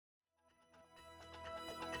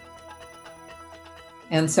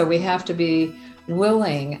And so we have to be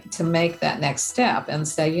willing to make that next step and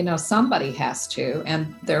say, somebody has to,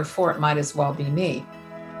 and therefore it might as well be me.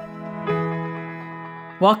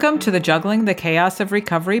 Welcome to the Juggling the Chaos of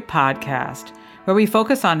Recovery podcast, where we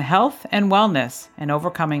focus on health and wellness and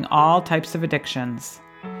overcoming all types of addictions.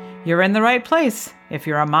 You're in the right place if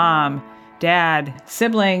you're a mom, dad,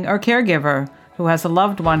 sibling, or caregiver who has a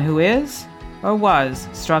loved one who is or was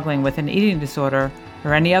struggling with an eating disorder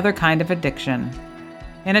or any other kind of addiction.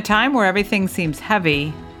 In a time where everything seems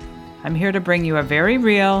heavy, I'm here to bring you a very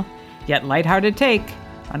real, yet lighthearted take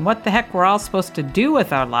on what the heck we're all supposed to do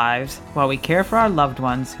with our lives while we care for our loved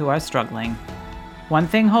ones who are struggling. One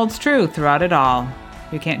thing holds true throughout it all.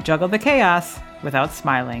 You can't juggle the chaos without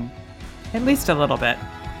smiling. At least a little bit.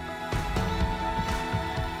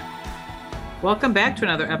 Welcome back to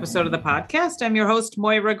another episode of the podcast. I'm your host,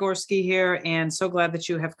 Moira Gorski here, and so glad that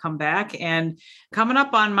you have come back. And coming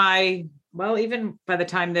up on even by the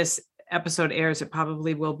time this episode airs, it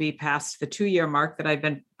probably will be past the 2-year mark that I've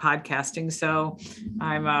been podcasting. So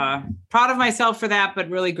I'm proud of myself for that, but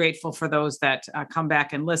really grateful for those that come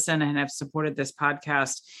back and listen and have supported this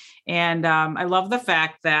podcast. And I love the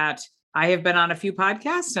fact that I have been on a few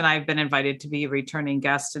podcasts and I've been invited to be a returning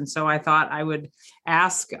guest. And so I thought I would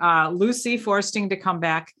ask Lucy Forsting to come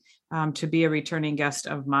back to be a returning guest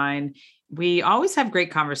of mine. We always have great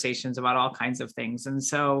conversations about all kinds of things. And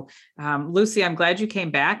so, Lucy, I'm glad you came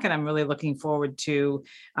back, and I'm really looking forward to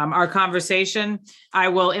our conversation. I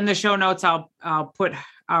will, in the show notes, I'll put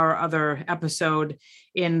our other episode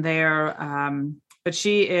in there. But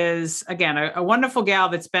she is, again, a wonderful gal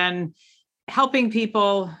that's been helping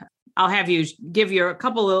people. I'll have you give your a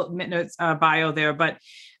couple of minutes bio there, but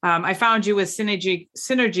I found you with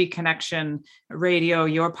Synergy Connection Radio,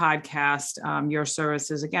 your podcast, your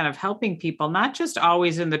services, again, of helping people, not just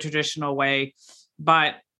always in the traditional way,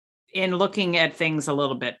 but in looking at things a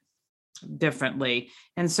little bit differently.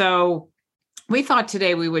 And so we thought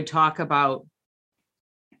today we would talk about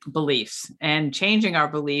beliefs and changing our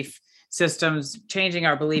belief systems, changing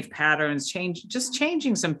our belief patterns,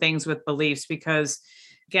 changing some things with beliefs, because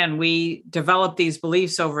again, we develop these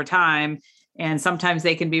beliefs over time, and sometimes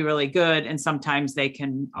they can be really good, and sometimes they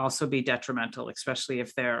can also be detrimental, especially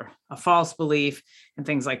if they're a false belief and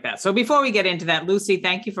things like that. So before we get into that, Lucy,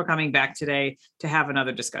 thank you for coming back today to have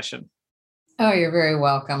another discussion. Oh, you're very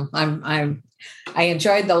welcome. I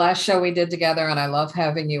enjoyed the last show we did together, and I love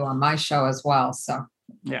having you on my show as well. So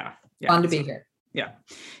yeah. Fun to be here. Yeah.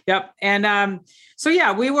 Yep. And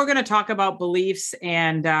we were going to talk about beliefs.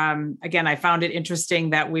 And again, I found it interesting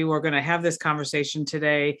that we were going to have this conversation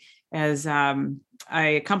today, as I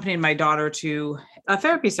accompanied my daughter to a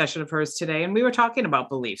therapy session of hers today. And we were talking about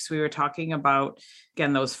beliefs. We were talking about,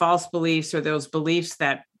 again, those false beliefs, or those beliefs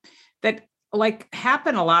that like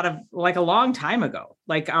happen a long time ago.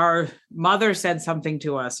 Like our mother said something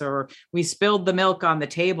to us, or we spilled the milk on the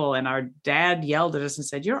table and our dad yelled at us and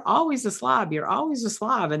said, "You're always a slob. You're always a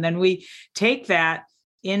slob." And then we take that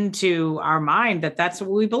into our mind that's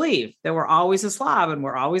what we believe, that we're always a slob and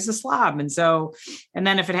we're always a slob. And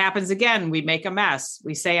then if it happens again, we make a mess.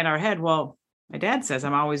 We say in our head, well, my dad says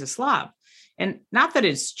I'm always a slob. And not that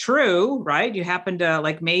it's true, right? You happen to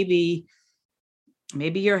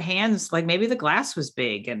maybe your hands, like maybe the glass was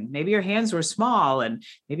big and maybe your hands were small and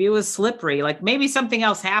maybe it was slippery. Like maybe something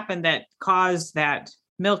else happened that caused that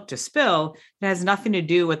milk to spill. It has nothing to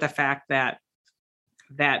do with the fact that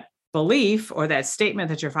belief or that statement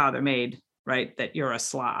that your father made, right, that you're a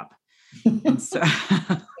slob. And so,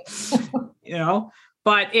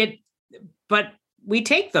 but we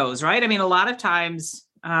take those, right? I mean, a lot of times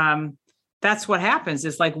that's what happens.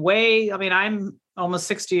 It's like I'm almost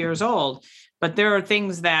 60 years old. But there are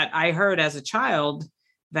things that I heard as a child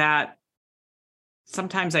that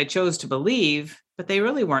sometimes I chose to believe, but they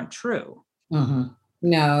really weren't true. Mm-hmm.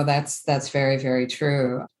 No, that's very, very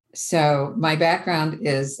true. So my background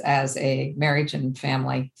is as a marriage and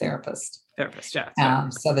family therapist. Yeah.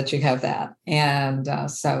 So that you have that. And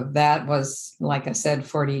so that was, like I said,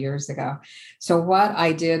 40 years ago. So what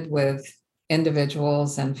I did with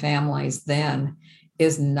individuals and families then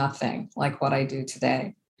is nothing like what I do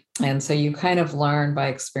today. And so you kind of learn by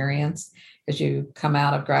experience as you come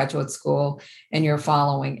out of graduate school and you're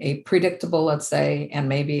following a predictable, let's say, and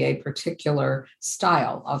maybe a particular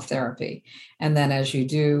style of therapy. And then as you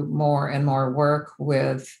do more and more work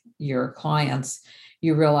with your clients,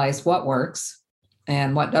 you realize what works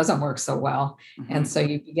and what doesn't work so well. Mm-hmm. And so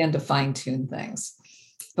you begin to fine tune things.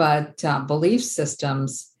 But belief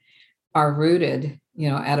systems are rooted,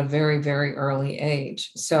 at a very, very early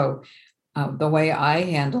age. So the way I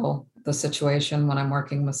handle the situation when I'm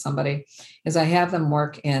working with somebody is I have them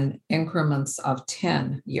work in increments of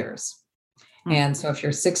 10 years. And so if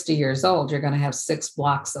you're 60 years old, you're going to have 6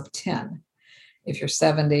 blocks of 10. If you're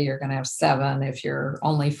 70, you're going to have 7. If you're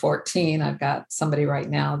only 14, I've got somebody right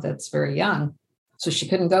now that's very young. So she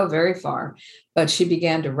couldn't go very far, but she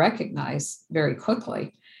began to recognize very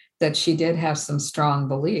quickly that she did have some strong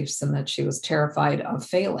beliefs and that she was terrified of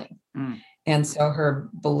failing. And so her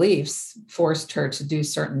beliefs forced her to do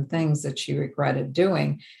certain things that she regretted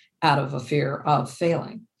doing out of a fear of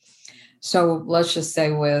failing. So let's just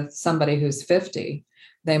say with somebody who's 50,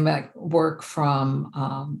 they might work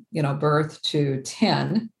from, birth to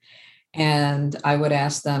 10. And I would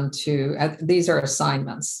ask them to, these are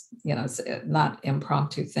assignments, it's not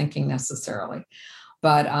impromptu thinking necessarily,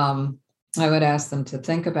 but I would ask them to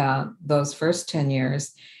think about those first 10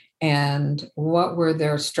 years and what were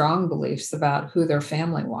their strong beliefs about who their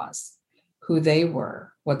family was, who they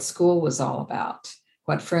were, what school was all about,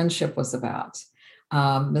 what friendship was about,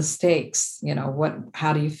 mistakes,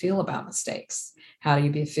 how do you feel about mistakes? How do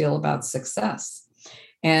you feel about success?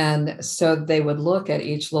 And so they would look at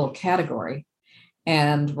each little category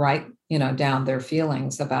and write, down their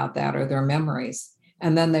feelings about that or their memories.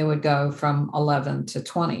 And then they would go from 11 to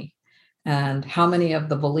 20. And how many of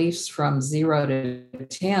the beliefs from 0 to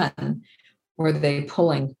 10 were they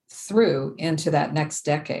pulling through into that next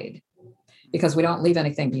decade? Because we don't leave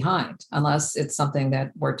anything behind unless it's something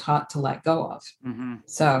that we're taught to let go of.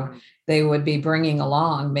 So they would be bringing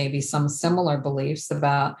along maybe some similar beliefs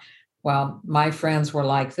about, well, my friends were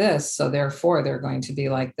like this, so therefore they're going to be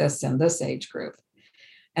like this in this age group.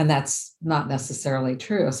 And that's not necessarily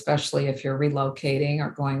true, especially if you're relocating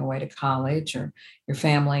or going away to college or your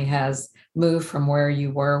family has moved from where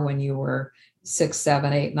you were when you were 6,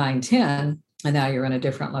 7, 8, 9, 10, and now you're in a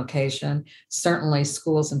different location. Certainly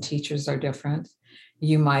schools and teachers are different.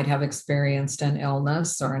 You might have experienced an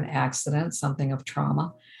illness or an accident, something of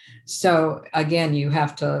trauma. So again, you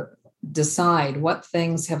have to decide what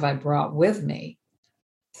things have I brought with me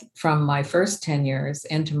from my first 10 years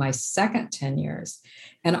into my second 10 years,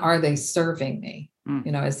 and are they serving me?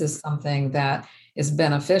 Is this something that is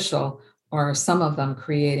beneficial, or are some of them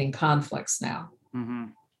creating conflicts now?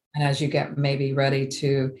 And as you get maybe ready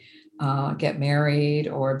to get married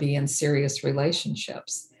or be in serious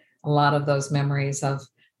relationships, a lot of those memories of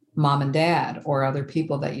mom and dad or other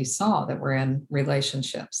people that you saw that were in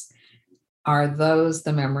relationships, are those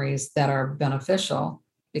the memories that are beneficial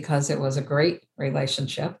because it was a great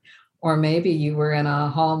relationship? Or maybe you were in a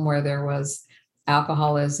home where there was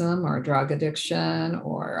alcoholism or drug addiction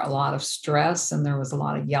or a lot of stress and there was a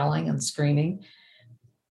lot of yelling and screaming.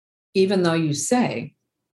 Even though you say,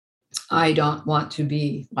 I don't want to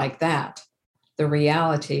be like that, the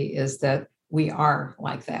reality is that we are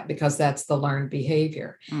like that because that's the learned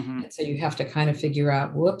behavior. And so you have to kind of figure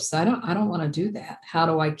out, whoops, I don't want to do that. How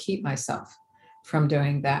do I keep myself from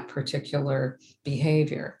doing that particular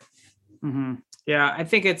behavior? Yeah, I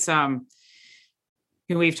think it's,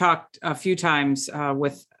 we've talked a few times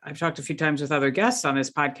I've talked a few times with other guests on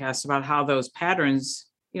this podcast about how those patterns,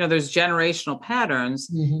 there's generational patterns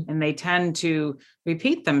and they tend to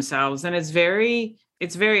repeat themselves. And it's very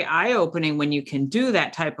eye-opening when you can do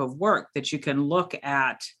that type of work, that you can look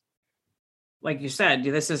at, like you said,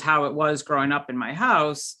 this is how it was growing up in my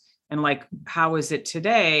house. And like, how is it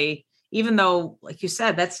today? Even though, like you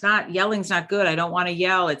said, yelling's not good. I don't want to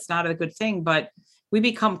yell. It's not a good thing, but we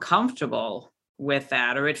become comfortable with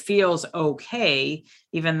that, or it feels okay,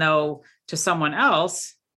 even though to someone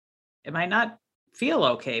else, it might not feel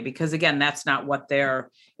okay, because again, that's not what their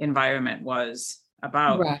environment was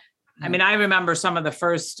about. Right. I mean, I remember some of the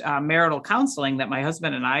first marital counseling that my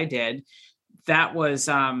husband and I did. That was,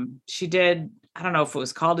 she did, I don't know if it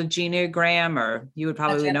was called a genogram, or you would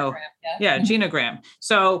probably know. Yeah, genogram.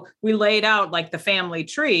 So we laid out like the family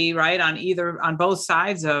tree, right, on both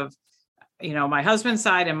sides of, my husband's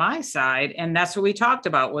side and my side. And that's what we talked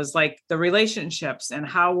about, was like the relationships and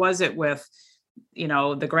how was it with,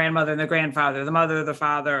 the grandmother and the grandfather, the mother, the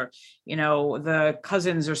father, the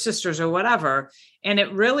cousins or sisters or whatever. And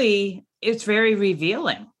it's very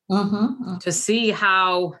revealing to see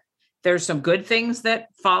how there's some good things that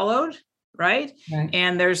followed, right?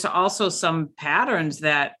 And there's also some patterns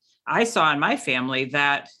that I saw in my family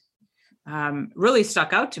that really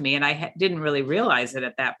stuck out to me. And I didn't really realize it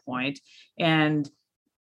at that point. And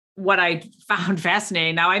what I found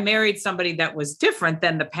fascinating, now I married somebody that was different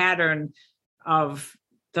than the pattern of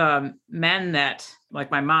the men that,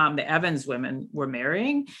 like my mom, the Evans women were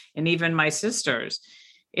marrying, and even my sisters.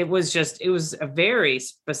 It was a very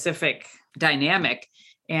specific dynamic.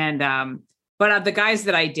 And, but the guys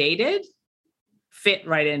that I dated, fit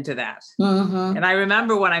right into that. Mm-hmm. And I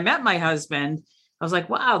remember when I met my husband, I was like,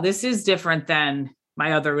 wow, this is different than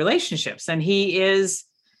my other relationships. And he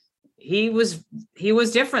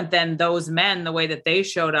was different than those men, the way that they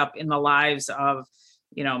showed up in the lives of,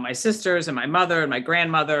 my sisters and my mother and my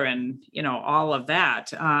grandmother and, all of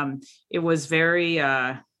that. It was very,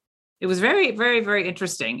 very, very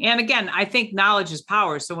interesting. And again, I think knowledge is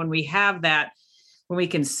power. So when we have that, when we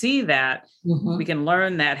can see that, Mm-hmm. we can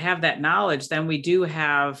learn that, have that knowledge, then we do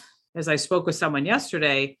have, as I spoke with someone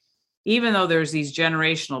yesterday, even though there's these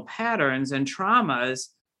generational patterns and traumas,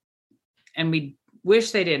 and we wish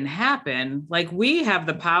they didn't happen, like we have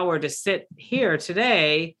the power to sit here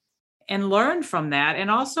today and learn from that and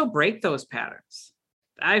also break those patterns.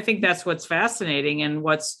 I think that's what's fascinating and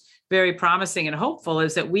what's very promising and hopeful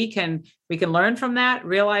is that we can learn from that,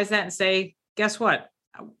 realize that, and say, guess what?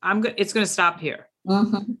 It's going to stop here.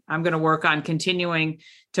 Mm-hmm. I'm going to work on continuing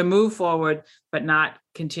to move forward, but not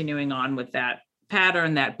continuing on with that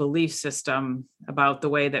pattern, that belief system about the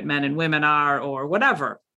way that men and women are, or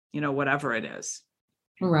whatever, whatever it is.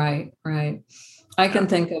 Right. I can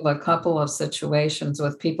think of a couple of situations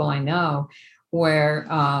with people I know where,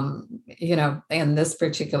 in this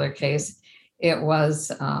particular case, it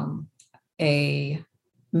was a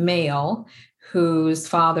male whose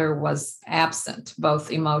father was absent,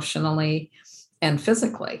 both emotionally and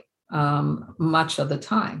physically, much of the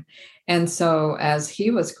time. And so as he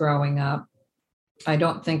was growing up, I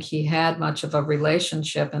don't think he had much of a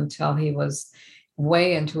relationship until he was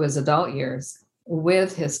way into his adult years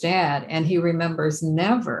with his dad. And he remembers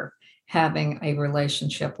never having a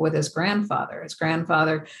relationship with his grandfather. His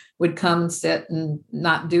grandfather would come sit and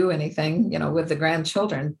not do anything, with the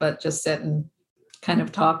grandchildren, but just sit and kind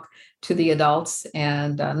of talk to the adults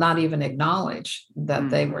and not even acknowledge that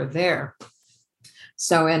they were there.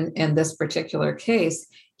 So in this particular case,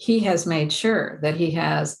 he has made sure that he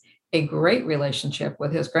has a great relationship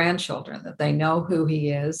with his grandchildren, that they know who he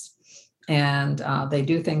is, and they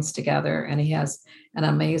do things together, and he has an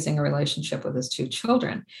amazing relationship with his two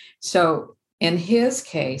children. So in his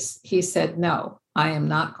case, he said, no, I am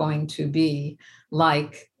not going to be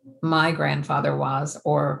like my grandfather was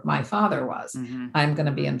or my father was. Mm-hmm. I'm going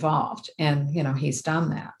to be involved. And, he's done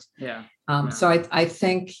that. Yeah. So I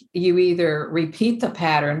think you either repeat the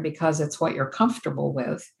pattern because it's what you're comfortable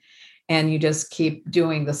with, and you just keep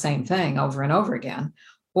doing the same thing over and over again,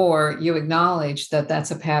 or you acknowledge that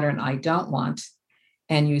that's a pattern I don't want,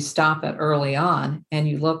 and you stop it early on and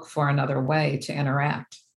you look for another way to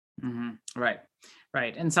interact. Mm-hmm.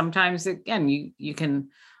 Right. And sometimes, again, you can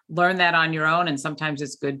learn that on your own. And sometimes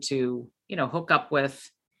it's good to, hook up with,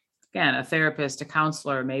 again, a therapist, a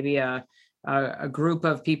counselor, maybe a group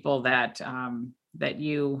of people that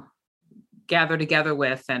you gather together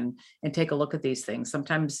with and take a look at these things.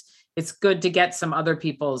 Sometimes it's good to get some other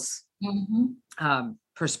people's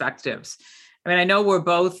perspectives. I mean, I know we're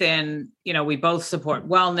both we both support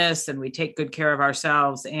wellness and we take good care of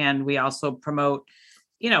ourselves, and we also promote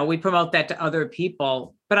that to other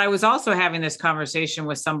people. But I was also having this conversation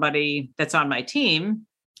with somebody that's on my team,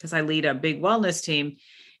 because I lead a big wellness team,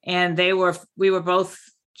 and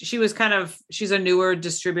she's a newer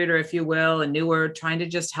distributor, if you will, and newer, trying to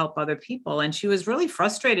just help other people. And she was really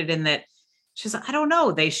frustrated in that she's like, I don't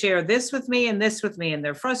know, they share this with me, and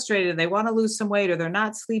they're frustrated. They want to lose some weight, or they're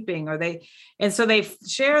not sleeping, and so they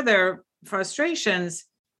share their frustrations,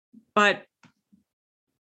 but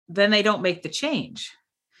then they don't make the change.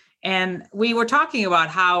 And we were talking about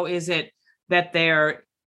how is it that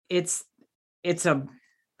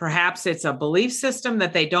perhaps it's a belief system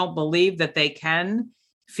that they don't believe that they can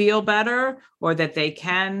feel better, or that they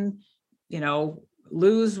can,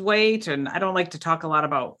 lose weight. And I don't like to talk a lot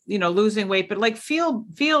about, losing weight, but like feel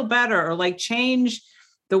better, or like change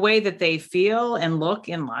the way that they feel and look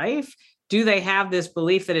in life. Do they have this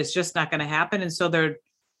belief that it's just not going to happen? And so they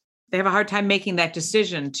have a hard time making that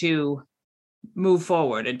decision to move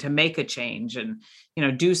forward and to make a change and,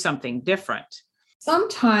 do something different.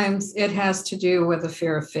 Sometimes it has to do with the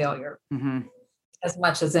fear of failure, as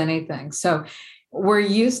much as anything. So we're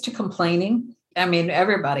used to complaining. I mean,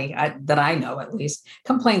 everybody that I know at least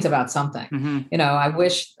complains about something. I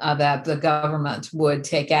wish that the government would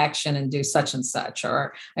take action and do such and such,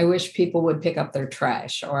 or I wish people would pick up their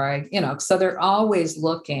trash, or so they're always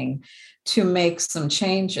looking to make some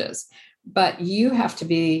changes. But you have to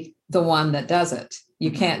be the one that does it.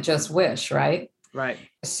 You can't just wish, right? Right.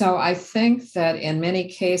 So I think that in many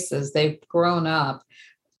cases, they've grown up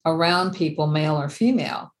around people, male or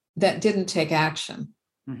female, that didn't take action.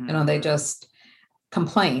 They just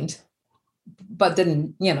complained, but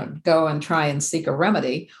didn't, go and try and seek a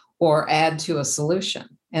remedy or add to a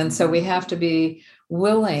solution. And so we have to be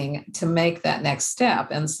willing to make that next step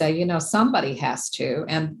and say, somebody has to,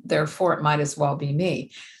 and therefore it might as well be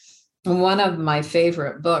me. One of my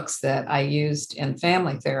favorite books that I used in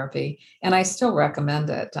family therapy, and I still recommend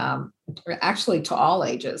it, actually to all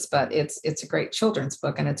ages, but it's a great children's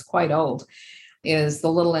book and it's quite old, is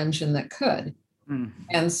The Little Engine That Could. Mm.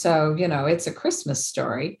 And so, it's a Christmas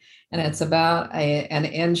story, and it's about an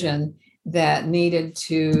engine that needed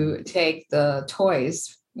to take the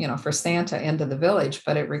toys, for Santa into the village,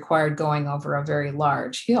 but it required going over a very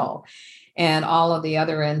large hill. And all of the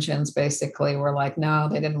other engines basically were like, no,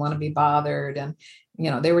 they didn't want to be bothered. And,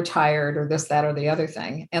 they were tired or this, that, or the other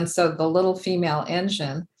thing. And so the little female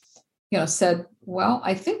engine, said, well,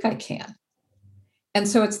 I think I can. And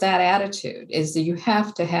so it's that attitude, is that you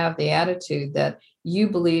have to have the attitude that you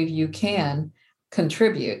believe you can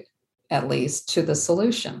contribute at least to the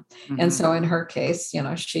solution. Mm-hmm. And so in her case,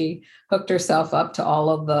 she hooked herself up to all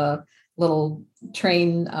of the little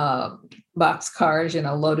train box cars,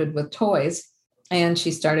 loaded with toys. And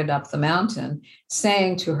she started up the mountain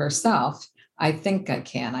saying to herself, I think I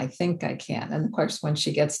can, I think I can. And of course, when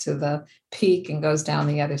she gets to the peak and goes down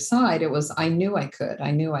the other side, it was, I knew I could,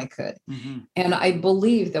 I knew I could. Mm-hmm. And I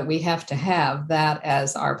believe that we have to have that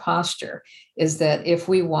as our posture, is that if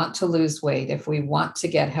we want to lose weight, if we want to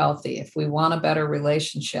get healthy, if we want a better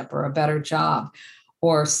relationship or a better job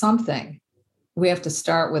or something, we have to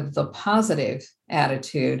start with the positive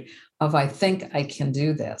attitude of, I think I can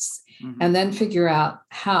do this. Mm-hmm. And then figure out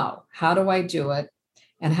how do I do it?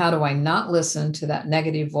 And how do I not listen to that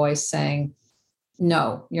negative voice saying,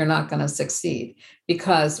 no, you're not going to succeed?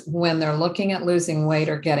 Because when they're looking at losing weight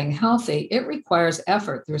or getting healthy, it requires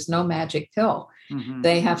effort. There's no magic pill. Mm-hmm.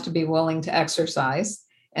 They have to be willing to exercise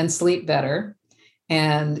and sleep better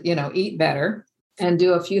and, eat better and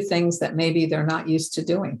do a few things that maybe they're not used to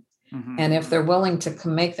doing. Mm-hmm. And if they're willing to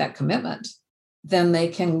make that commitment, then they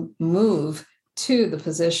can move to the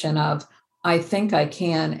position of, I think I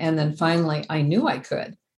can. And then finally, I knew I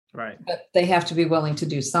could. Right. But they have to be willing to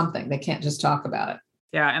do something. They can't just talk about it.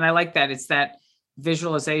 Yeah. And I like that. It's that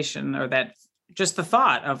visualization, or that just the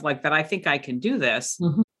thought of like that, I think I can do this.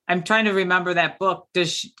 Mm-hmm. I'm trying to remember that book.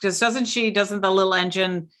 Doesn't the little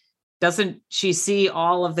engine, doesn't she see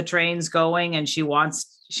all of the trains going, and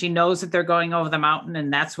she knows that they're going over the mountain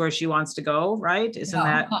and that's where she wants to go, right?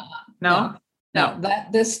 No,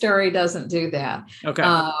 this story doesn't do that.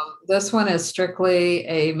 Okay. This one is strictly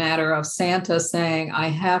a matter of Santa saying, I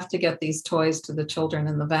have to get these toys to the children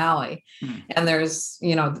in the valley. Mm-hmm. And there's,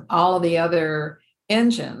 all of the other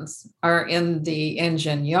engines are in the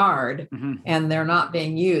engine yard, mm-hmm. and they're not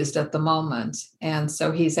being used at the moment. And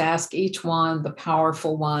so he's asked each one, the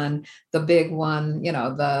powerful one, the big one,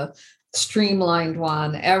 the streamlined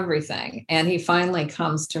one, everything. And he finally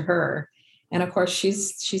comes to her. And of course,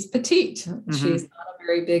 she's petite. Mm-hmm. She's not a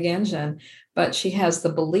very big engine, but she has the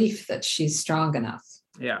belief that she's strong enough.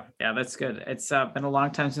 Yeah, that's good. It's been a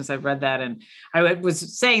long time since I've read that. And I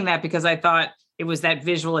was saying that because I thought it was that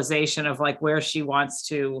visualization of like where she wants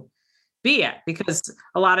to be at, because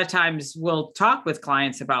a lot of times we'll talk with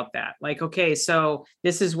clients about that. Like, okay, so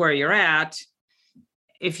this is where you're at.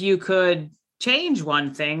 If you could change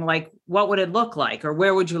one thing, like what would it look like, or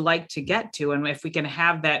where would you like to get to? And if we can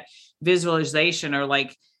have that visualization, or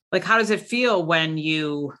like how does it feel when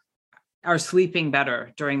you are sleeping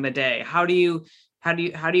better during the day? How do you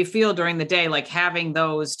feel during the day? Like having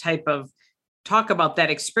those type of talk about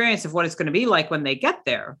that experience of what it's going to be like when they get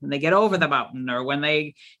there, when they get over the mountain, or when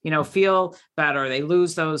they, feel better, they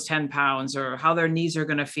lose those 10 pounds, or how their knees are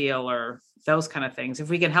going to feel, or those kind of things. If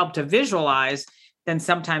we can help to visualize, then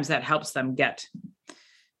sometimes that helps them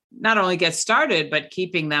not only get started, but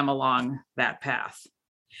keeping them along that path.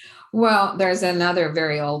 Well, there's another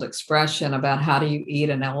very old expression about how do you eat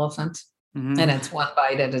an elephant? Mm-hmm. And it's one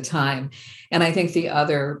bite at a time. And I think the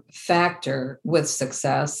other factor with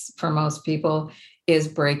success for most people is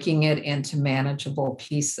breaking it into manageable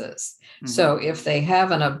pieces. Mm-hmm. So if they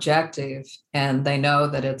have an objective and they know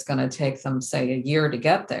that it's going to take them, say, a year to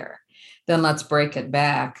get there, then let's break it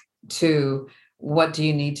back to, what do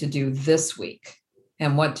you need to do this week?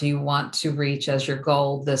 And what do you want to reach as your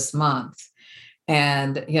goal this month?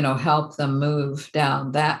 And, help them move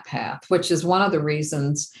down that path, which is one of the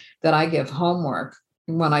reasons that I give homework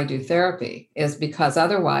when I do therapy, is because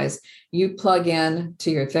otherwise you plug in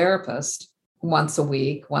to your therapist once a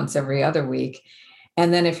week, once every other week.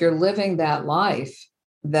 And then if you're living that life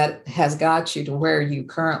that has got you to where you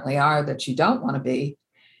currently are that you don't want to be,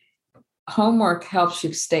 homework helps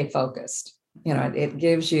you stay focused. It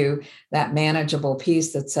gives you that manageable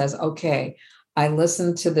piece that says, okay, I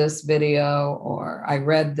listened to this video, or I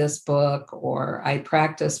read this book, or I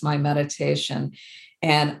practiced my meditation,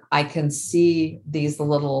 and I can see these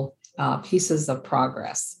little pieces of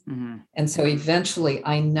progress. Mm-hmm. And so eventually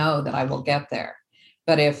I know that I will get there.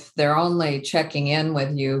 But if they're only checking in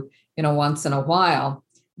with you, once in a while,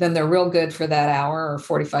 then they're real good for that hour or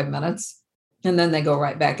 45 minutes. And then they go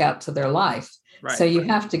right back out to their life. Right. So you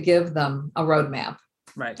have to give them a roadmap.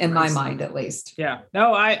 Right. In my mind, at least. Yeah.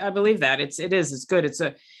 No, I believe that. It's good.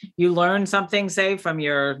 You learn something, say, from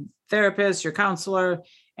your therapist, your counselor,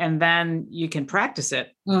 and then you can practice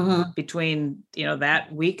it between,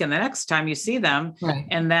 that week and the next time you see them. Right.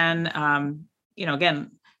 And then,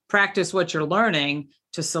 again, practice what you're learning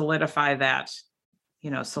to solidify that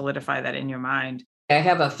in your mind. I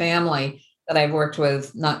have a family that I've worked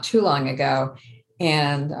with not too long ago,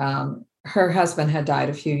 and her husband had died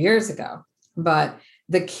a few years ago, but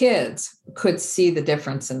the kids could see the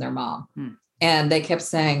difference in their mom. And they kept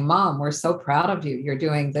saying, Mom, we're so proud of you. You're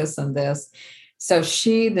doing this and this. So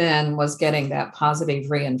she then was getting that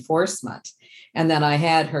positive reinforcement. And then I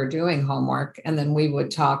had her doing homework, and then we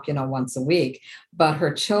would talk, once a week. But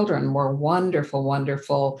her children were wonderful,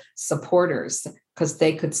 wonderful supporters because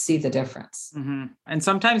they could see the difference. Mm-hmm. And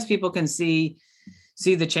sometimes people can see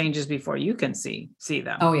the changes before you can see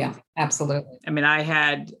them. Oh, yeah, absolutely. I mean, I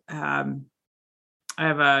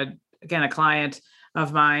have a client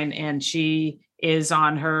of mine, and she is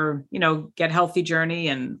on her, get healthy journey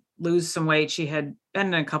and lose some weight. She had been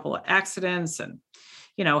in a couple of accidents and,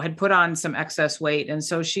 had put on some excess weight. And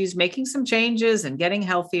so she's making some changes and getting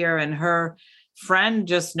healthier. And her friend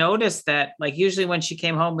just noticed that, like, usually when she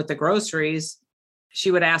came home with the groceries,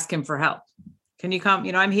 she would ask him for help. Can you come?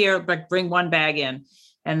 I'm here, but bring one bag in.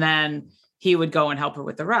 And then he would go and help her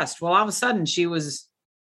with the rest. Well, all of a sudden she was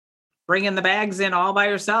bringing the bags in all by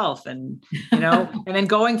herself, and, and then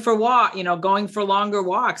going for longer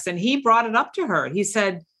walks. And he brought it up to her. He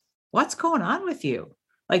said, what's going on with you?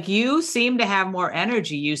 Like, you seem to have more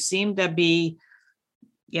energy. You seem to be,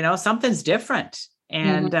 something's different.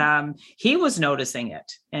 And he was noticing it.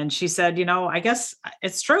 And she said, I guess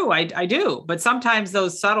it's true. I do. But sometimes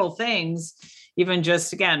those subtle things, even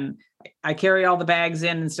just, again, I carry all the bags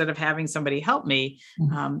in instead of having somebody help me.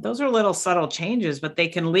 Those are little subtle changes, but they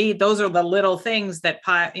can lead. Those are the little things that,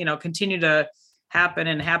 continue to happen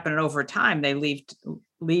and over time. They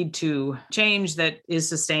lead to change that is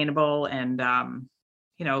sustainable and,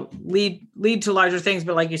 lead to larger things.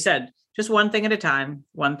 But like you said, just one thing at a time,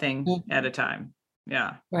 at a time.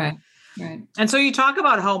 Yeah. Right. And so you talk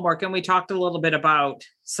about homework, and we talked a little bit about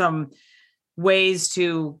some ways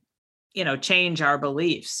to, change our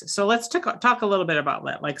beliefs. So let's talk a little bit about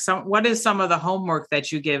that. Like, what is some of the homework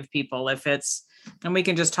that you give people, and we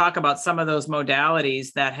can just talk about some of those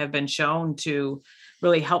modalities that have been shown to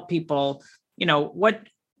really help people.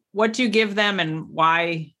 What do you give them, and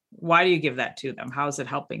why do you give that to them? How is it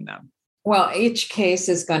helping them? Well, each case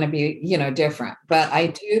is going to be, different, but I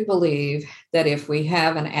do believe that if we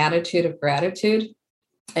have an attitude of gratitude,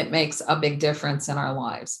 it makes a big difference in our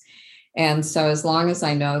lives. And so as long as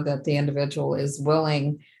I know that the individual is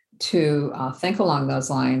willing to think along those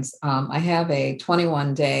lines, I have a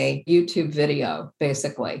 21-day YouTube video,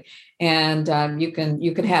 basically. And you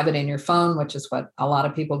can have it in your phone, which is what a lot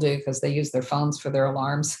of people do because they use their phones for their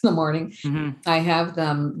alarms in the morning. I have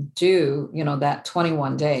them do, that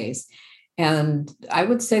 21 days. And I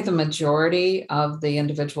would say the majority of the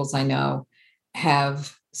individuals I know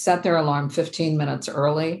have set their alarm 15 minutes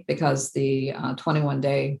early, because the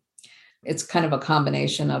 21-day, it's kind of a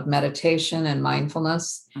combination of meditation and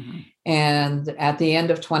mindfulness. And at the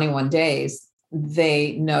end of 21 days,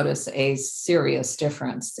 they notice a serious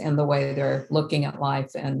difference in the way they're looking at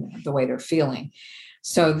life and the way they're feeling.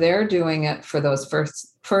 So they're doing it for those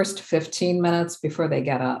first 15 minutes before they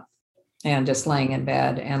get up, and just laying in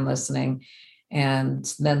bed and listening,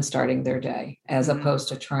 and then starting their day, as opposed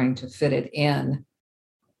to trying to fit it in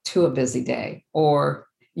to a busy day. Or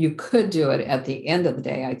you could do it at the end of the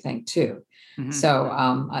day, I think, too. So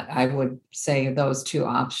I would say those two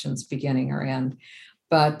options, beginning or end.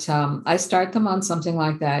 But I start them on something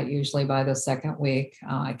like that, usually by the second week.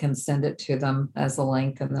 I can send it to them as a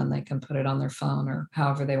link, and then they can put it on their phone or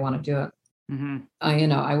however they want to do it.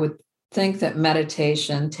 I would think that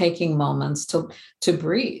meditation, taking moments to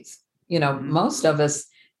breathe, most of us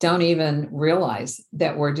don't even realize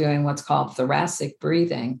that we're doing what's called thoracic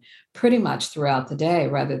breathing pretty much throughout the day,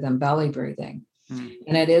 rather than belly breathing.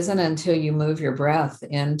 And it isn't until you move your breath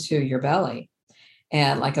into your belly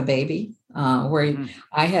and like a baby, where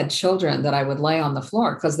I had children that I would lay on the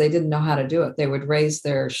floor because they didn't know how to do it. They would raise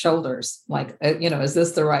their shoulders like, is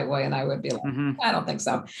this the right way? And I would be like, I don't think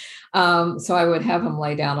so. So I would have them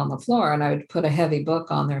lay down on the floor and I would put a heavy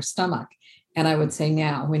book on their stomach. And I would say,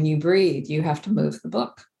 now, when you breathe, you have to move the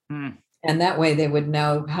book. And that way they would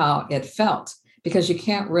know how it felt, because you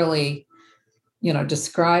can't really,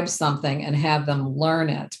 describe something and have them learn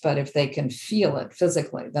it. But if they can feel it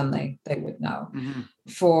physically, then they would know.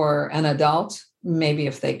 For an adult, maybe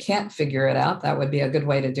if they can't figure it out, that would be a good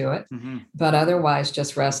way to do it. But otherwise,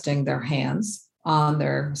 just resting their hands on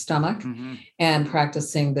their stomach and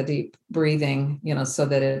practicing the deep breathing, so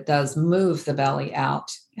that it does move the belly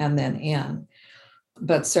out and then in.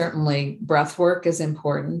 But certainly breath work is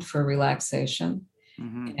important for relaxation,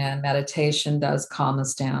 and meditation does calm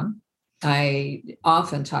us down. I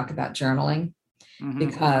often talk about journaling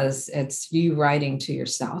because it's you writing to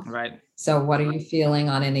yourself. Right. So what are you feeling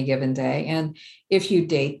on any given day? And if you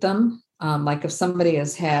date them, like if somebody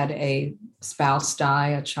has had a spouse die,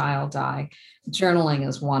 a child die, journaling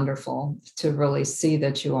is wonderful to really see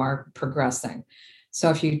that you are progressing.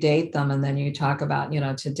 So if you date them and then you talk about,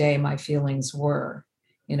 today my feelings were,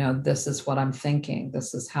 this is what I'm thinking.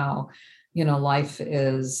 This is how, life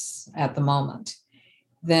is at the moment.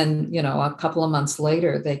 Then, a couple of months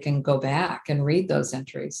later, they can go back and read those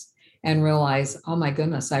entries and realize, oh my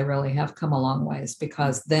goodness, I really have come a long ways,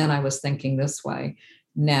 because then I was thinking this way.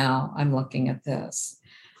 Now I'm looking at this.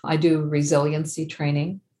 I do resiliency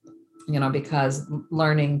training, because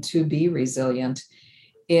learning to be resilient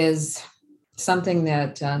is something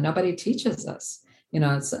that nobody teaches us.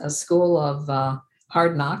 It's a school of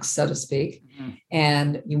hard knocks, so to speak.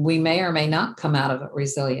 And we may or may not come out of it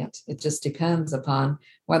resilient. It just depends upon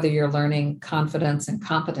whether you're learning confidence and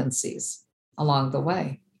competencies along the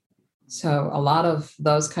way. So a lot of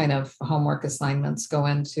those kind of homework assignments go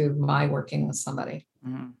into my working with somebody.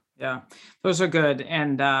 Yeah, those are good.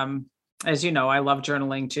 And as you know, I love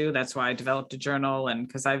journaling too. That's why I developed a journal, and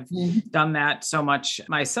because I've done that so much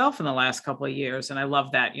myself in the last couple of years. And I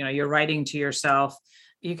love that, you're writing to yourself.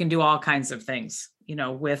 You can do all kinds of things,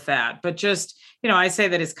 with that. But just, I say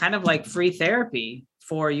that it's kind of like free therapy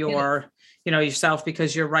for your, yourself,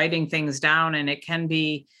 because you're writing things down, and it can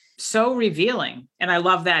be so revealing. And I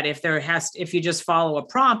love that if you just follow a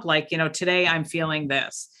prompt, like, today I'm feeling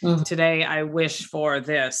this, today I wish for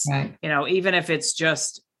this, right. Even if it's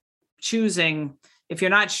just choosing, if you're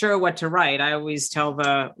not sure what to write, I always tell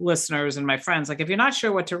the listeners and my friends, like, if you're not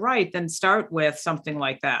sure what to write, then start with something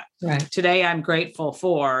like that. Right. Today I'm grateful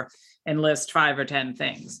for, and list 5 or 10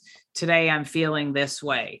 things. Today I'm feeling this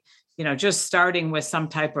way, just starting with some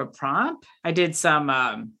type of prompt. I did some,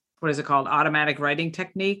 what is it called? Automatic writing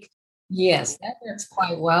technique. Yes, that works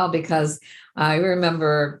quite well, because I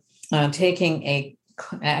remember taking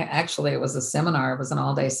actually it was a seminar. It was an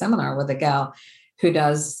all-day seminar with a gal who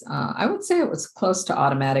does, I would say it was close to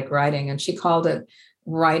automatic writing, and she called it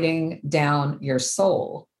writing down your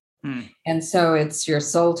soul. And so it's your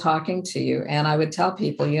soul talking to you. And I would tell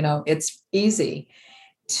people, it's easy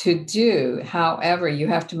to do. However, you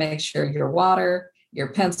have to make sure your water, your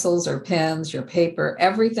pencils or pens, your paper,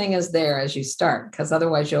 everything is there as you start, because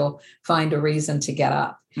otherwise you'll find a reason to get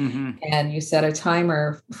up. And you set a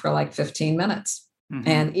timer for like 15 minutes.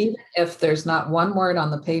 And even if there's not one word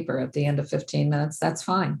on the paper at the end of 15 minutes, that's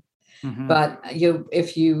fine. But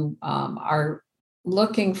if you are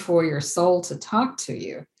looking for your soul to talk to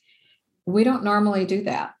you, we don't normally do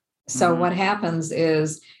that. So what happens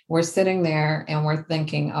is we're sitting there and we're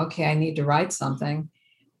thinking, okay, I need to write something.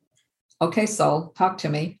 Okay, soul, talk to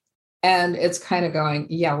me. And it's kind of going,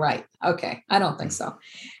 yeah, right. Okay, I don't think so.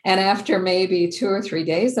 And after maybe 2 or 3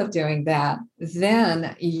 days of doing that,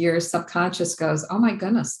 then your subconscious goes, oh my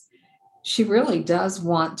goodness, she really does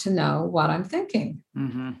want to know what I'm thinking.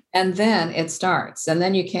 And then it starts. And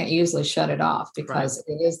then you can't usually shut it off, because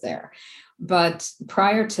it is there. But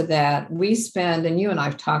prior to that, we spend, and you and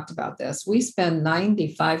I've talked about this, we spend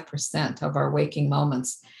 95% of our waking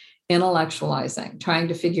moments intellectualizing, trying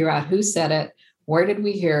to figure out who said it, where did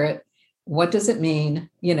we hear it, what does it mean,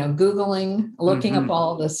 Googling, looking up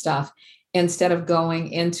all this stuff, instead of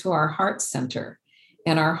going into our heart center.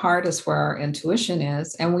 And our heart is where our intuition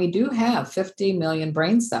is. And we do have 50 million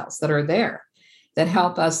brain cells that are there that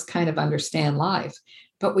help us kind of understand life,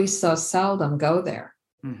 but we so seldom go there.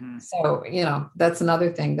 So, that's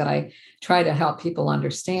another thing that I try to help people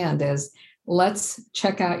understand is, let's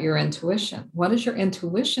check out your intuition. What does your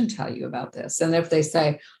intuition tell you about this? And if they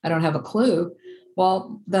say, I don't have a clue,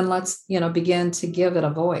 well, then let's, begin to give it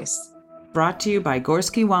a voice. Brought to you by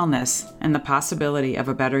Gorski Wellness and the possibility of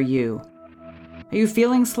a better you. Are you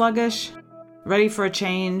feeling sluggish? Ready for a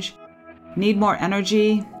change? Need more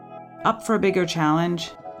energy? Up for a bigger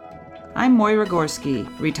challenge? I'm Moira Gorski,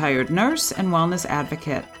 retired nurse and wellness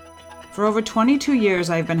advocate. For over 22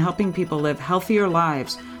 years, I've been helping people live healthier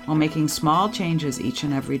lives while making small changes each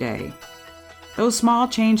and every day. Those small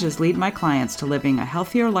changes lead my clients to living a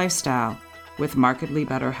healthier lifestyle with markedly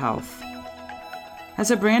better health.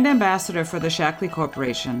 As a brand ambassador for the Shaklee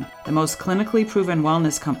Corporation, the most clinically proven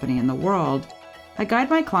wellness company in the world, I guide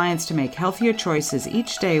my clients to make healthier choices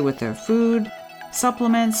each day with their food,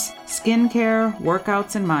 supplements, skincare,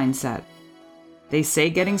 workouts, and mindset. They say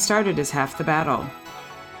getting started is half the battle.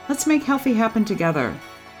 Let's make healthy happen together.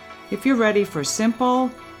 If you're ready for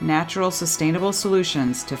simple, natural, sustainable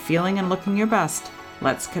solutions to feeling and looking your best,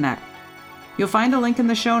 let's connect. You'll find a link in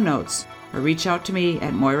the show notes or reach out to me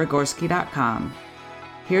at moiragorski.com.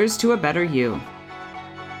 Here's to a better you.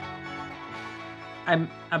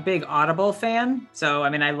 I'm a big Audible fan. So,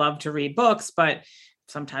 I love to read books, but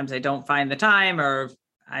sometimes I don't find the time or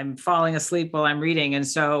I'm falling asleep while I'm reading. And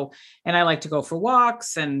I like to go for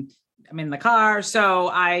walks and I'm in the car. So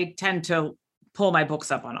I tend to pull my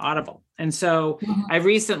books up on Audible. And so I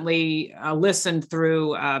recently listened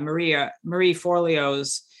through Marie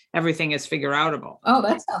Forleo's Everything is Figure Outable. Oh,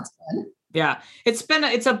 that sounds good. Yeah, it's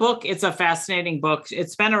a book. It's a fascinating book.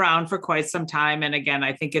 It's been around for quite some time. And again,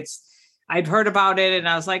 I think I'd heard about it and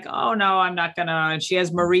I was like, oh no, I'm not gonna. And she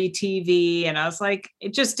has Marie TV. And I was like,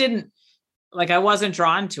 it just didn't, I wasn't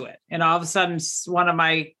drawn to it. And all of a sudden, one of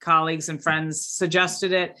my colleagues and friends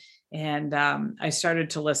suggested it. And I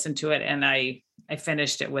started to listen to it and I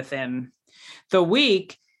finished it within the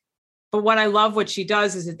week. But what she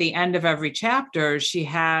does is at the end of every chapter, she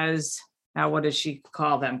has, now what does she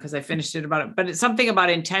call them? Because I finished it but it's something about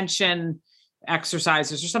intention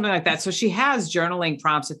exercises or something like that. So she has journaling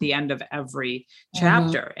prompts at the end of every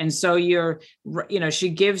chapter. And so she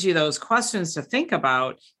gives you those questions to think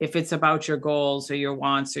about if it's about your goals or your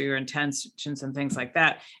wants or your intentions and things like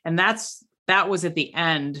that. And that was at the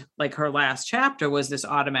end, her last chapter was this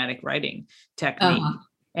automatic writing technique.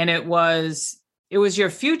 And it was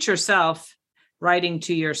your future self writing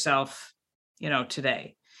to yourself,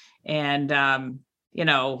 today. And,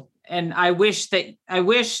 and I wish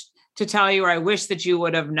to tell you, or I wish that you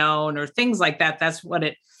would have known, or things like that. That's what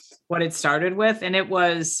it started with. And it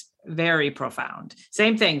was very profound.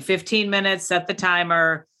 Same thing, 15 minutes, set the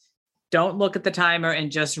timer, don't look at the timer and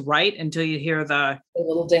just write until you hear the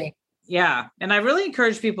little ding. Yeah. And I really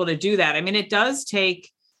encourage people to do that. It does take,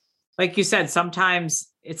 like you said, sometimes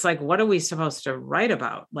it's what are we supposed to write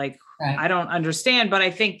about? Right. I don't understand, but I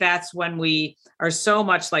think that's when we are so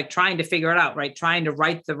much trying to figure it out, right? Trying to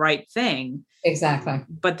write the right thing. Exactly.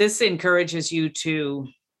 But this encourages you to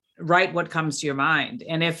write what comes to your mind.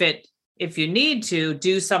 And if you need to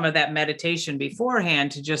do some of that meditation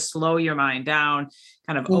beforehand to just slow your mind down,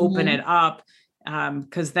 kind of open it up,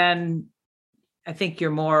 because then I think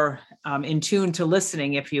you're more in tune to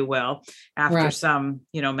listening, if you will, after some,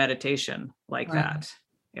 meditation like that.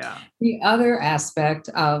 Yeah. The other aspect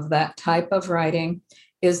of that type of writing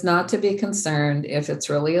is not to be concerned if it's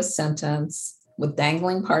really a sentence with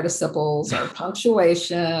dangling participles or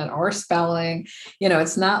punctuation or spelling.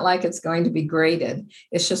 It's not like it's going to be graded.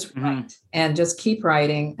 It's just write and just keep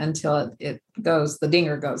writing until the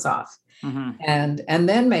dinger goes off. And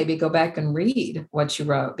then maybe go back and read what you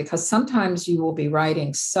wrote, because sometimes you will be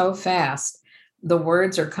writing so fast, the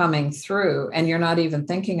words are coming through and you're not even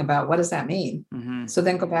thinking about what does that mean. So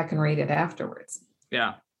then go back and read it afterwards.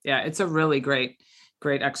 Yeah. Yeah. It's a really great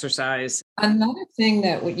exercise. Another thing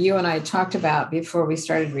that you and I talked about before we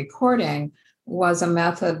started recording was a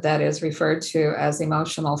method that is referred to as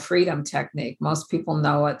emotional freedom technique. Most people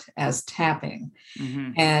know it as tapping.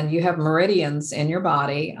 And you have meridians in your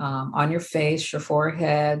body, on your face, your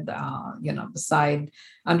forehead, beside,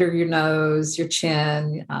 under your nose, your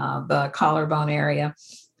chin, the collarbone area.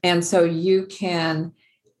 And so you can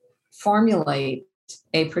formulate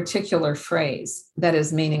a particular phrase that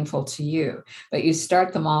is meaningful to you, but you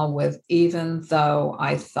start them all with, even though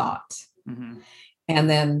I thought. And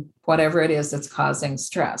then whatever it is that's causing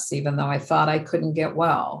stress, even though I thought I couldn't get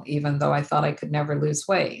well, even though I thought I could never lose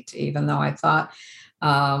weight, even though I thought,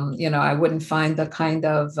 I wouldn't find the kind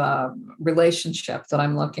of relationship that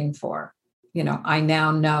I'm looking for. I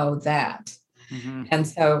now know that. And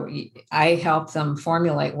so I help them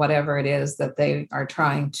formulate whatever it is that they are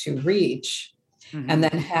trying to reach, and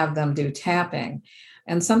then have them do tapping.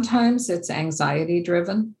 And sometimes it's anxiety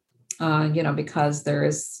driven. Because there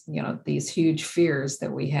is, these huge fears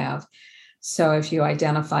that we have. So if you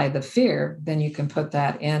identify the fear, then you can put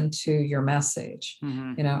that into your message.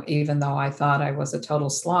 Even though I thought I was a total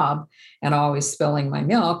slob and always spilling my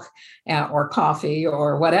milk or coffee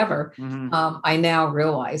or whatever, I now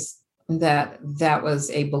realize that that was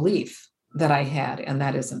a belief that I had, and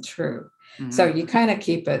that isn't true. So you kind of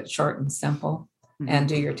keep it short and simple and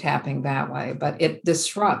do your tapping that way. But it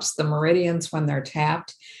disrupts the meridians when they're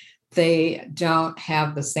tapped. They don't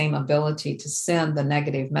have the same ability to send the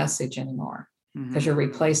negative message anymore because you're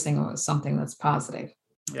replacing it with something that's positive.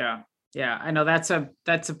 Yeah. Yeah. I know that's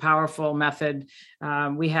a powerful method.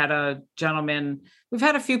 We had a gentleman, we've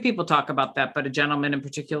had a few people talk about that, but a gentleman in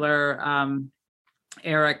particular,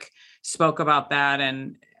 Eric, spoke about that.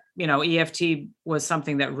 And, EFT was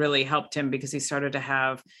something that really helped him because he started to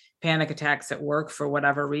have panic attacks at work for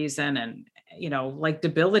whatever reason, and like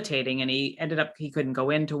debilitating, and he couldn't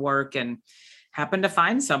go into work, and happened to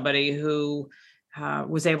find somebody who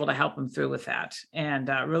was able to help him through with that, and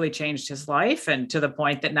really changed his life, and to the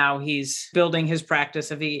point that now he's building his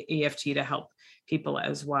practice of EFT to help people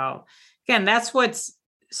as well. Again, that's what's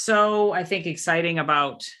so, I think, exciting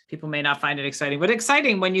about, people may not find it exciting, but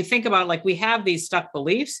exciting when you think about, like, we have these stuck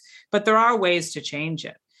beliefs, but there are ways to change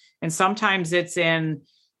it. And sometimes it's in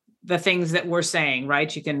the things that we're saying,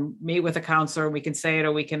 right? You can meet with a counselor, we can say it,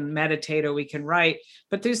 or we can meditate, or we can write.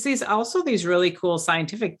 But there's these really cool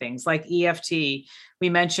scientific things like EFT. We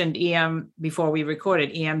mentioned EM before we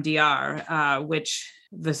recorded, EMDR, which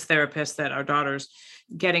this therapist that our daughter's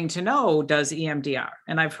getting to know does EMDR.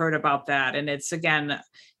 And I've heard about that. And it's, again,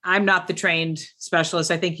 I'm not the trained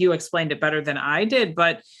specialist. I think you explained it better than I did.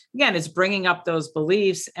 But again, it's bringing up those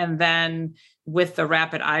beliefs, and then with the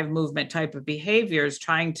rapid eye movement type of behaviors,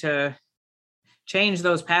 trying to change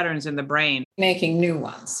those patterns in the brain. Making new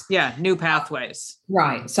ones. Yeah, new pathways.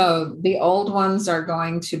 Right. So the old ones are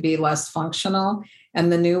going to be less functional,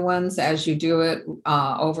 and the new ones, as you do it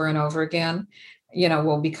over and over again,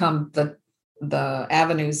 will become the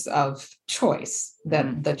avenues of choice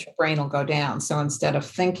that your brain will go down. So instead of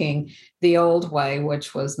thinking the old way,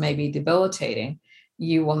 which was maybe debilitating,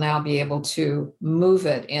 you will now be able to move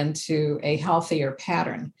it into a healthier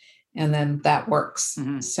pattern. And then that works.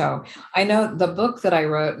 So I know the book that I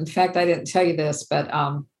wrote, in fact, I didn't tell you this, but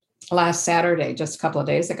last Saturday, just a couple of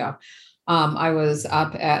days ago, I was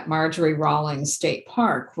up at Marjorie Rawlings State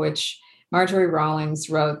Park, which Marjorie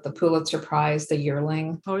Rawlings wrote the Pulitzer Prize, The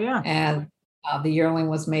Yearling. Oh, yeah. And The Yearling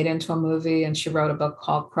was made into a movie, and she wrote a book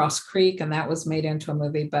called Cross Creek, and that was made into a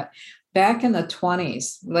movie. But back in the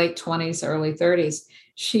 20s, late 20s, early 30s,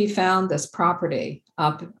 she found this property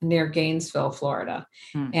up near Gainesville, Florida.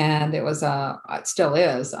 And it was it still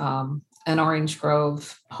is, an Orange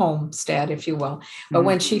Grove homestead, if you will. But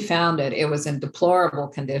when she found it, it was in deplorable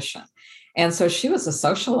condition. And so she was a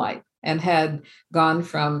socialite and had gone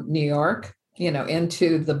from New York,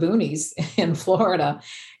 into the boonies in Florida.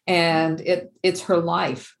 And it's her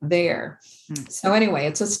life there. So anyway,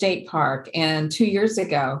 it's a state park. And 2 years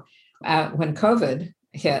ago, when COVID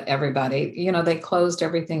hit everybody, they closed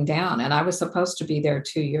everything down. And I was supposed to be there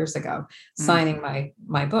 2 years ago signing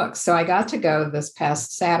my book. So I got to go this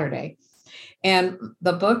past Saturday. And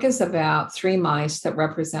the book is about 3 mice that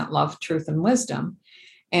represent love, truth, and wisdom.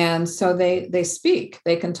 And so they speak,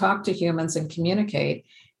 they can talk to humans and communicate.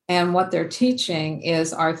 And what they're teaching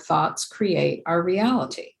is our thoughts create our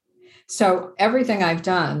reality. So everything I've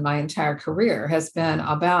done my entire career has been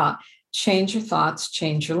about change your thoughts,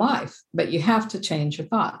 change your life, but you have to change your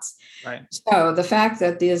thoughts. Right. So the fact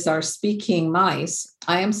that these are speaking mice,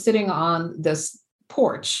 I am sitting on this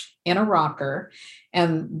porch in a rocker,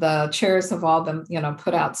 and the chairs have all been,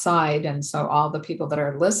 put outside. And so all the people that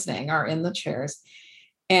are listening are in the chairs,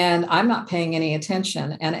 and I'm not paying any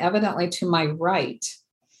attention. And evidently to my right,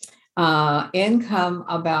 in come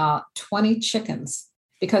about 20 chickens,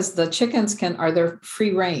 because the chickens they're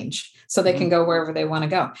free range, so they can go wherever they want to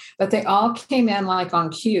go. But they all came in like on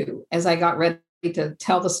cue as I got ready to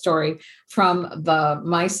tell the story from the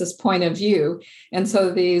mice's point of view. And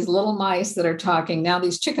so these little mice that are talking, now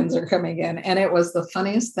these chickens are coming in, and it was the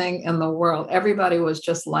funniest thing in the world. Everybody was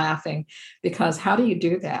just laughing, because how do you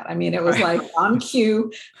do that? I mean, it was like on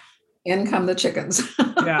cue, in come the chickens.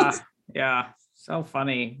 Yeah. So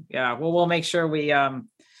funny. Yeah. Well, we'll make sure we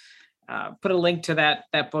put a link to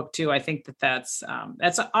that book too. I think that's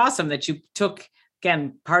awesome that you took,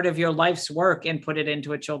 again, part of your life's work and put it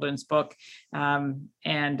into a children's book, and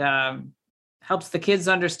helps the kids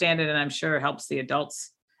understand it. And I'm sure helps the adults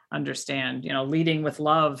understand, leading with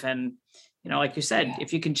love. And, like you said,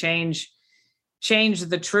 if you can change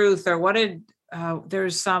the truth, or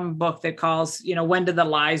there's some book that calls, when do the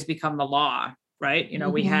lies become the law? right?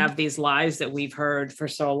 We Mhm. have these lies that we've heard for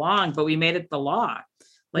so long, but we made it the law.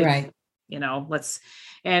 Like, Right.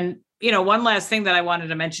 and one last thing that I wanted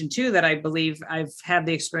to mention too, that I believe I've had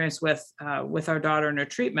the experience with our daughter in her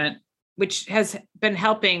treatment, which has been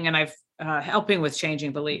helping, and I've helping with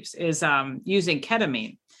changing beliefs, is using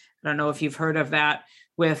ketamine. I don't know if you've heard of that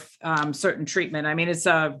with certain treatment. I mean, it's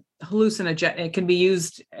a hallucinogen. It can be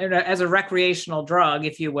used as a recreational drug,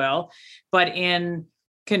 if you will, but in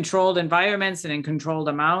controlled environments and in controlled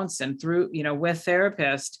amounts and through, with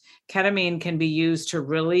therapists, ketamine can be used to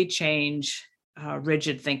really change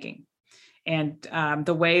rigid thinking. And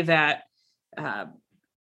the way that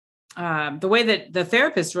the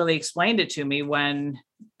therapist really explained it to me when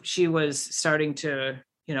she was starting to,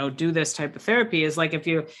 do this type of therapy is like,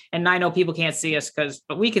 and I know people can't see us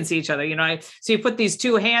but we can see each other, so you put these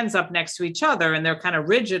two hands up next to each other and they're kind of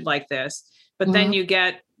rigid like this, but then you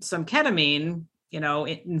get some ketamine,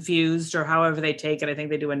 infused, or however they take it. I think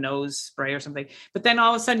they do a nose spray or something, but then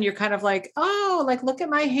all of a sudden you're kind of like, oh, like, look at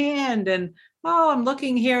my hand, and oh, I'm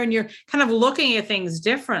looking here, and you're kind of looking at things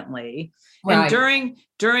differently. Right. And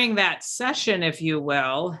during that session, if you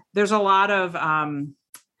will, there's a lot of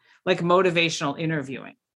like motivational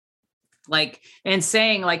interviewing, and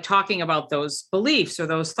saying, like, talking about those beliefs or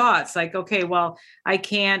those thoughts, like, okay, well, I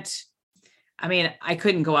couldn't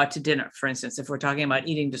go out to dinner, for instance, if we're talking about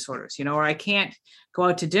eating disorders, or I can't go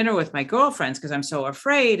out to dinner with my girlfriends because I'm so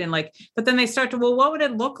afraid. And but then they start to, well, what would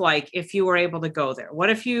it look like if you were able to go there? What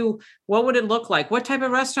would it look like? What type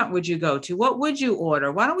of restaurant would you go to? What would you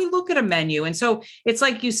order? Why don't we look at a menu? And so it's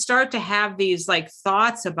like you start to have these like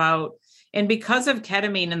thoughts about, and because of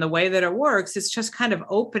ketamine and the way that it works, it's just kind of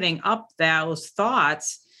opening up those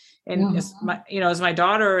thoughts. And as my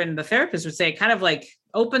daughter and the therapist would say, it kind of like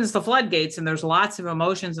opens the floodgates, and there's lots of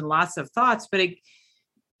emotions and lots of thoughts. But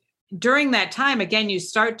during that time, again, you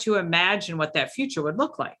start to imagine what that future would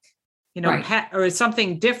look like, Right. or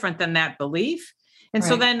something different than that belief. And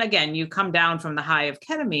so Right. then again, you come down from the high of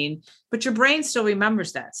ketamine, but your brain still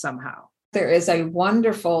remembers that somehow. There is a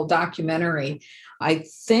wonderful documentary. I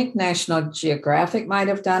think National Geographic might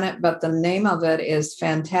have done it, but the name of it is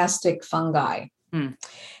Fantastic Fungi.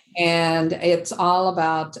 And it's all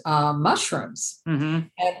about mushrooms, and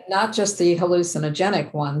not just the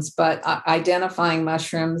hallucinogenic ones, but identifying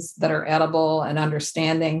mushrooms that are edible, and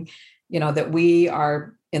understanding, that we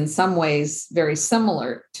are in some ways very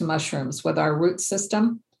similar to mushrooms with our root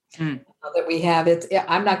system that we have.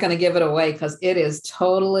 I'm not going to give it away because it is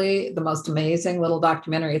totally the most amazing little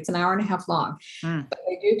documentary. It's an hour and a half long, but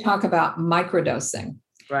they do talk about microdosing.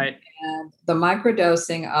 Right. And the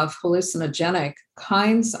microdosing of hallucinogenic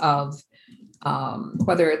kinds of,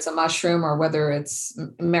 whether it's a mushroom or whether it's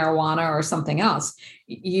marijuana or something else,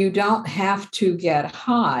 you don't have to get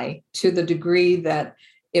high to the degree that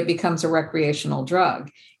it becomes a recreational drug.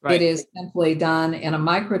 Right. It is simply done in a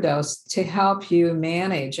microdose to help you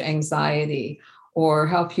manage anxiety or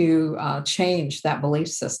help you change that belief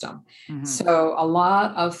system. So a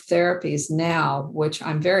lot of therapies now, which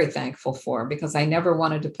I'm very thankful for, because I never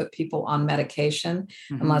wanted to put people on medication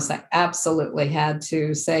unless I absolutely had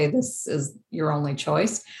to say this is your only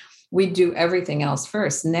choice. We do everything else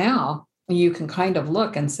first. Now you can kind of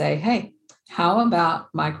look and say, hey, how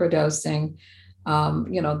about microdosing,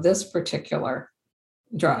 this particular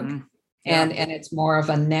drug? Yeah. And it's more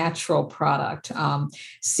of a natural product.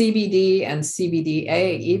 CBD and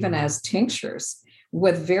CBDA, even as tinctures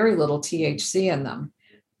with very little THC in them,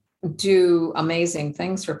 do amazing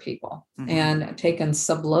things for people. And taken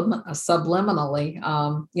subliminally,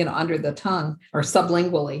 under the tongue, or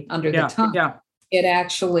sublingually under the tongue. Yeah. It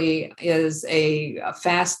actually is a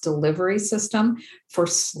fast delivery system for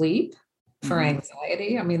sleep, for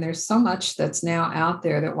anxiety. I mean, there's so much that's now out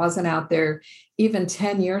there that wasn't out there even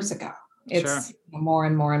 10 years ago. It's more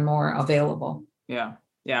and more and more available. Yeah.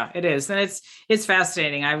 Yeah, it is. And it's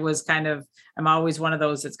fascinating. I'm always one of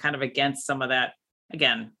those that's kind of against some of that,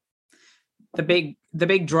 again, the big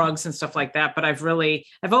drugs and stuff like that. But I've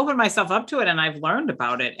opened myself up to it, and I've learned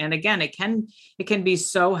about it. And again, it can be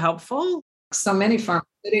so helpful. So many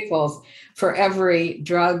pharmaceuticals, for every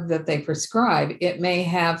drug that they prescribe, it may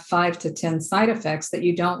have 5 to 10 side effects that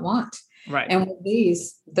you don't want. Right. And with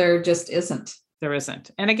these, there just isn't. There isn't.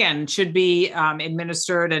 And again, should be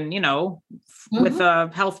administered and, with a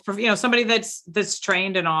health, somebody that's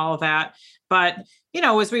trained and all of that. But,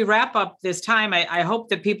 as we wrap up this time, I hope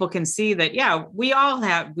that people can see that,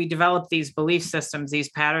 we develop these belief systems, these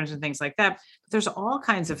patterns and things like that. But there's all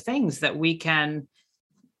kinds of things that we can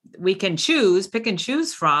pick and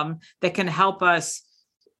choose from that can help us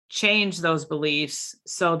change those beliefs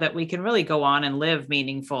so that we can really go on and live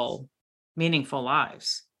meaningful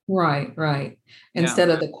lives. Right, right. Yeah. Instead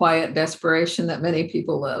of the quiet desperation that many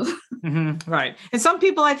people live. Right. And some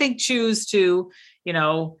people, I think, choose to,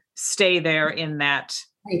 stay there in that.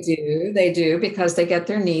 They do because they get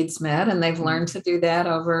their needs met and they've Mhm. learned to do that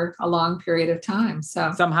over a long period of time.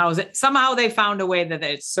 So Somehow they found a way that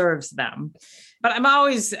it serves them. But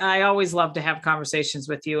I always love to have conversations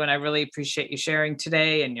with you, and I really appreciate you sharing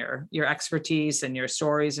today and your expertise and your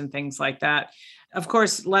stories and things like that. Of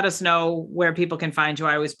course, let us know where people can find you.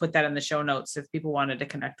 I always put that in the show notes if people wanted to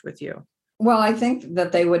connect with you. well, I think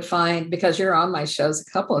that they would find, because you're on my shows a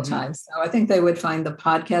couple of Mhm. times, so I think they would find the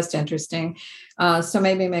podcast interesting. So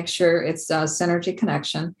maybe make sure it's Synergy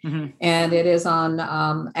Connection. Mhm. And it is on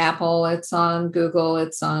Apple, it's on Google,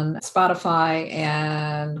 it's on Spotify,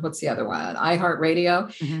 and what's the other one? iHeartRadio.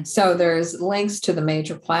 Mhm. So there's links to the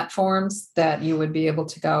major platforms that you would be able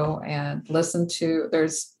to go and listen to.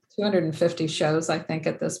 There's 250 shows, I think,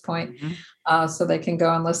 at this point. Mhm. So they can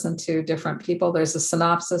go and listen to different people. There's a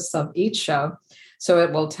synopsis of each show. So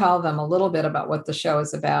it will tell them a little bit about what the show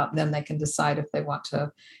is about. And then they can decide if they want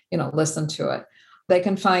to, listen to it. They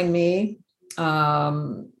can find me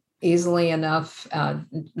easily enough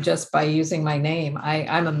just by using my name.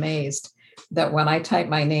 I'm amazed that when I type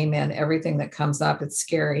my name in, everything that comes up, it's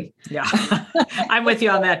scary. Yeah. I'm with you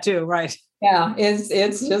on that too. Right. Yeah,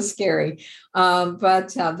 it's just scary. But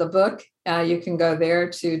the book, you can go there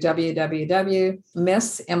to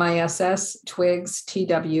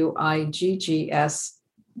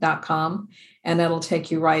www.misstwigs.com, and it'll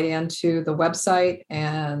take you right into the website,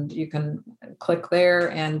 and you can click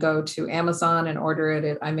there and go to Amazon and order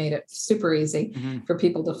it. I made it super easy for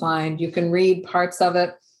people to find. You can read parts of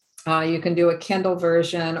it. You can do a Kindle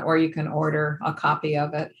version, or you can order a copy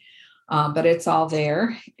of it. But it's all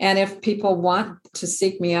there. And if people want to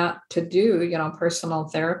seek me out to do, personal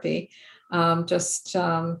therapy, just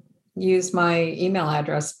use my email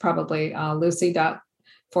address, probably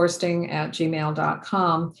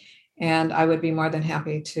lucy.forsting@gmail.com. And I would be more than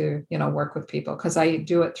happy to, work with people, because I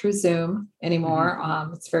do it through Zoom anymore.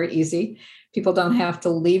 It's very easy. People don't have to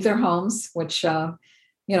leave their homes, which, I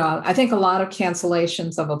think a lot of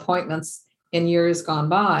cancellations of appointments in years gone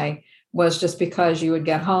by was just because you would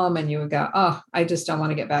get home and you would go, oh, I just don't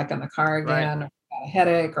want to get back in the car again, Right. or a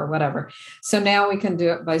headache or whatever. So now we can do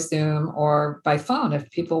it by Zoom or by phone.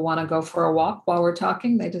 If people want to go for a walk while we're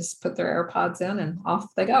talking, they just put their AirPods in and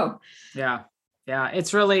off they go. Yeah. Yeah.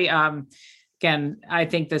 It's really, again, I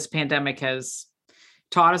think this pandemic has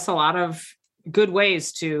taught us a lot of good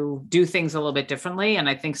ways to do things a little bit differently. And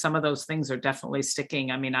I think some of those things are definitely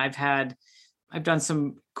sticking. I mean, I've done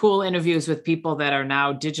some cool interviews with people that are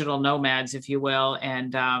now digital nomads, if you will.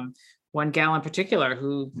 And one gal in particular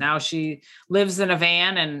who now she lives in a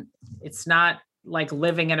van, and it's not like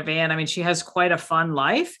living in a van. I mean, she has quite a fun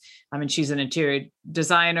life. I mean, she's an interior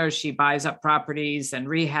designer. She buys up properties and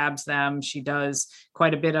rehabs them. She does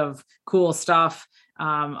quite a bit of cool stuff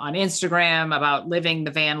on Instagram about living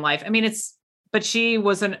the van life. I mean, but she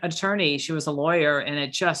was an attorney. She was a lawyer, and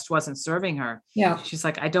it just wasn't serving her. Yeah. She's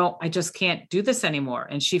like, I just can't do this anymore.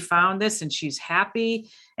 And she found this, and she's happy.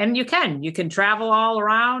 And you can travel all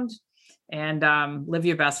around and live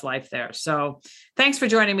your best life there. So thanks for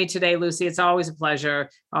joining me today, Lucy. It's always a pleasure.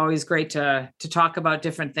 Always great to talk about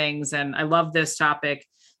different things. And I love this topic,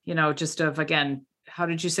 just of, again, how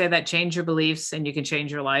did you say that? Change your beliefs and you can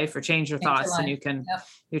change your life, or change your thoughts and you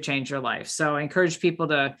change your life. So I encourage people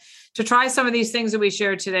to try some of these things that we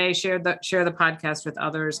shared today, share the podcast with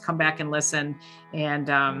others, come back and listen, and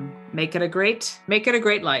make it a great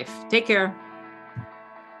life. Take care.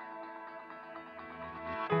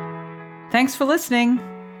 Thanks for listening.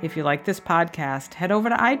 If you like this podcast, head over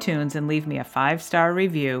to iTunes and leave me a 5-star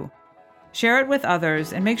review. Share it with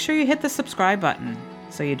others, and make sure you hit the subscribe button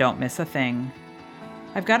so you don't miss a thing.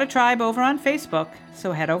 I've got a tribe over on Facebook,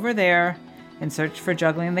 so head over there and search for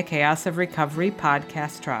Juggling the Chaos of Recovery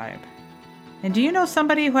Podcast Tribe. And do you know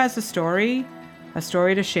somebody who has a story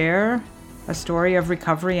to share, a story of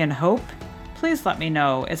recovery and hope? Please let me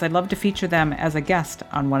know, as I'd love to feature them as a guest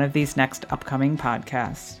on one of these next upcoming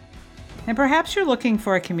podcasts. And perhaps you're looking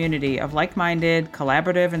for a community of like-minded,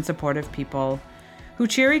 collaborative, and supportive people who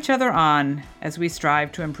cheer each other on as we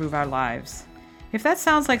strive to improve our lives. If that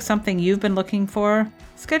sounds like something you've been looking for,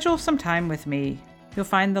 schedule some time with me. You'll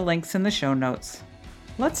find the links in the show notes.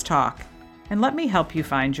 Let's talk, and let me help you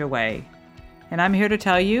find your way. And I'm here to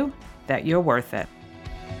tell you that you're worth it.